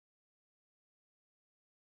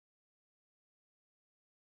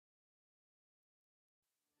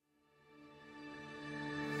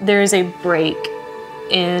there is a break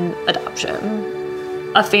in adoption.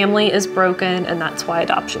 A family is broken, and that's why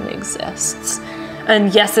adoption exists.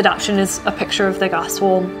 And yes, adoption is a picture of the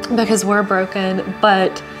gospel because we're broken,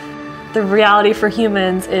 but the reality for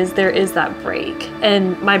humans is there is that break.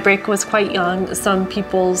 And my break was quite young. Some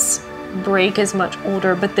people's break is much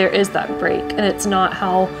older, but there is that break, and it's not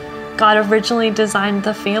how God originally designed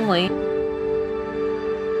the family.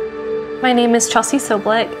 My name is Chelsea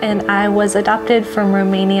Sobolik, and I was adopted from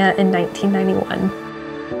Romania in 1991.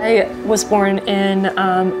 I was born in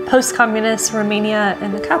post-communist Romania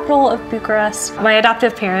in the capital of Bucharest. My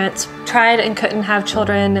adoptive parents tried and couldn't have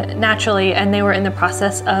children naturally, and they were in the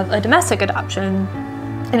process of a domestic adoption,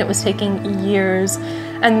 and it was taking years.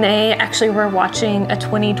 And they actually were watching a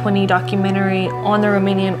 2020 documentary on the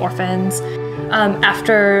Romanian orphans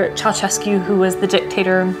after Ceausescu, who was the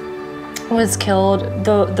dictator, was killed.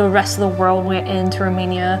 The rest of the world went into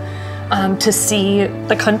Romania to see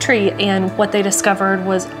the country, and what they discovered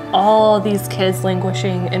was all these kids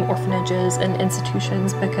languishing in orphanages and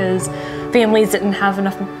institutions because families didn't have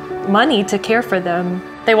enough money to care for them.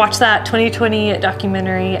 They watched that 2020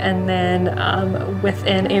 documentary, and then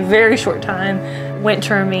within a very short time went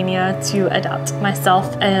to Romania to adopt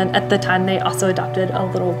myself, and at the time they also adopted a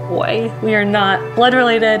little boy. We are not blood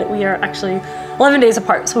related, we are actually 11 days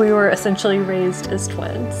apart, so we were essentially raised as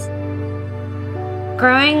twins.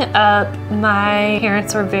 Growing up, my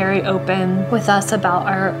parents were very open with us about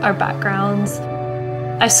our backgrounds.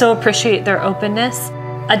 I so appreciate their openness.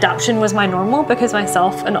 Adoption was my normal because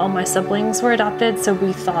myself and all my siblings were adopted, so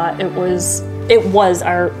we thought it was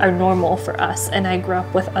our normal for us. And I grew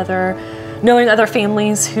up with knowing other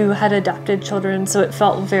families who had adopted children, so it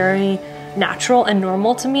felt very natural and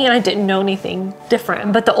normal to me, and I didn't know anything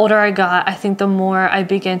different. But the older I got, I think the more I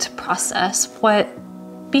began to process what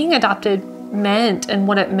being adopted meant and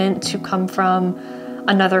what it meant to come from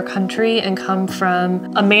another country and come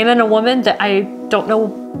from a man and a woman that I don't know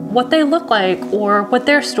what they look like or what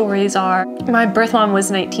their stories are. My birth mom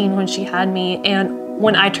was 19 when she had me, and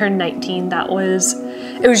when I turned 19, it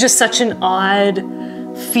was just such an odd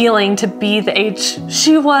feeling to be the age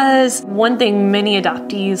she was. One thing many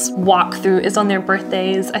adoptees walk through is on their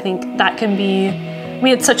birthdays. I think that can be,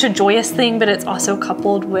 it's such a joyous thing, but it's also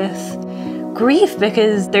coupled with grief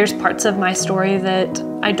because there's parts of my story that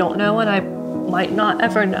I don't know and I might not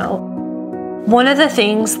ever know. One of the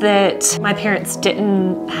things that my parents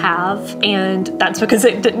didn't have, and that's because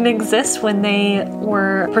it didn't exist when they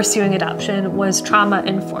were pursuing adoption, was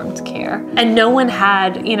trauma-informed care. And no one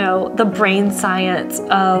had, the brain science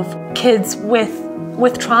of kids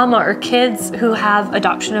with trauma or kids who have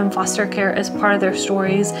adoption and foster care as part of their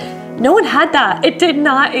stories. No one had that. It did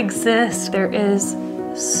not exist. There is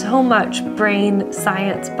so much brain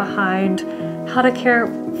science behind how to care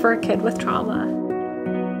for a kid with trauma.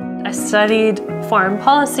 I studied foreign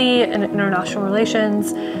policy and international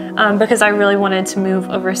relations because I really wanted to move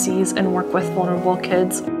overseas and work with vulnerable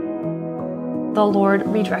kids. The Lord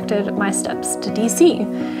redirected my steps to DC.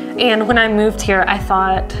 And when I moved here, I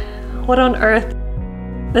thought, what on earth?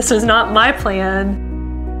 This was not my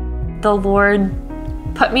plan. The Lord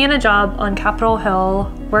put me in a job on Capitol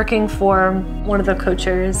Hill working for one of the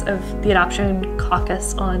co-chairs of the Adoption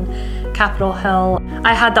Caucus on Capitol Hill.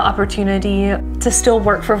 I had the opportunity to still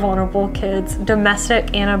work for vulnerable kids,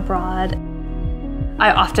 domestic and abroad.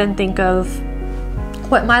 I often think of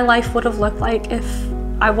what my life would have looked like if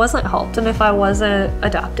I wasn't helped and if I wasn't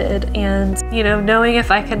adopted, and knowing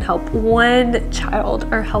if I can help one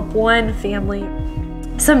child or help one family.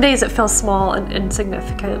 Some days it feels small and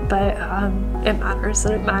insignificant, but it matters,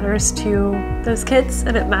 and it matters to those kids,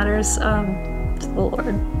 and it matters to the Lord.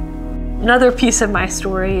 Another piece of my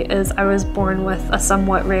story is I was born with a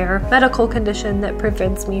somewhat rare medical condition that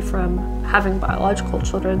prevents me from having biological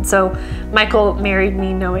children. So Michael married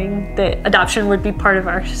me knowing that adoption would be part of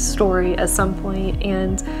our story at some point,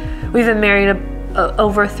 and we've been married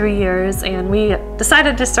over 3 years, and we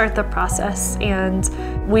decided to start the process, and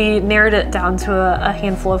we narrowed it down to a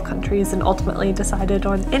handful of countries and ultimately decided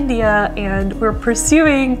on India, and we're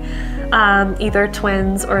pursuing either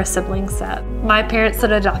twins or a sibling set. My parents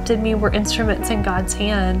that adopted me were instruments in God's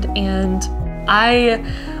hand, and I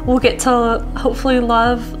will get to hopefully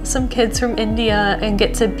love some kids from India and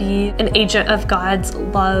get to be an agent of God's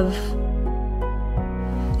love.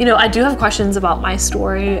 I do have questions about my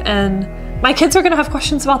story, and my kids are gonna have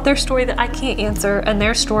questions about their story that I can't answer, and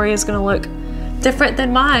their story is gonna look different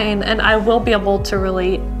than mine, and I will be able to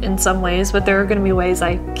relate in some ways, but there are gonna be ways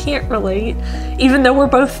I can't relate, even though we're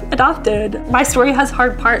both adopted. My story has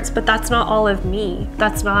hard parts, but that's not all of me.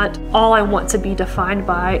 That's not all I want to be defined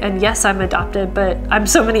by, and yes, I'm adopted, but I'm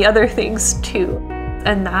so many other things too.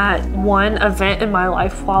 And that one event in my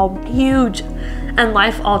life, while huge and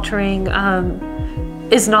life-altering,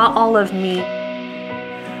 is not all of me.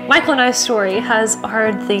 Michael and I's story has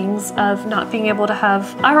hard things of not being able to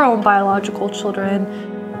have our own biological children.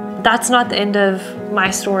 That's not the end of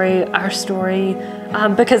my story, our story,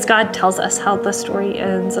 because God tells us how the story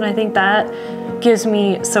ends, and I think that gives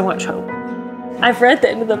me so much hope. I've read the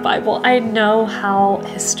end of the Bible. I know how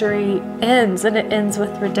history ends, and it ends with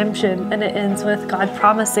redemption, and it ends with God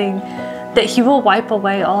promising that He will wipe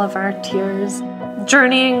away all of our tears.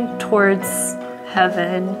 Journeying towards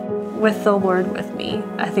heaven with the Lord with me,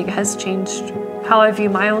 I think has changed how I view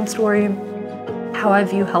my own story, how I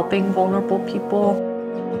view helping vulnerable people,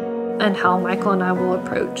 and how Michael and I will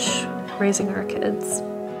approach raising our kids.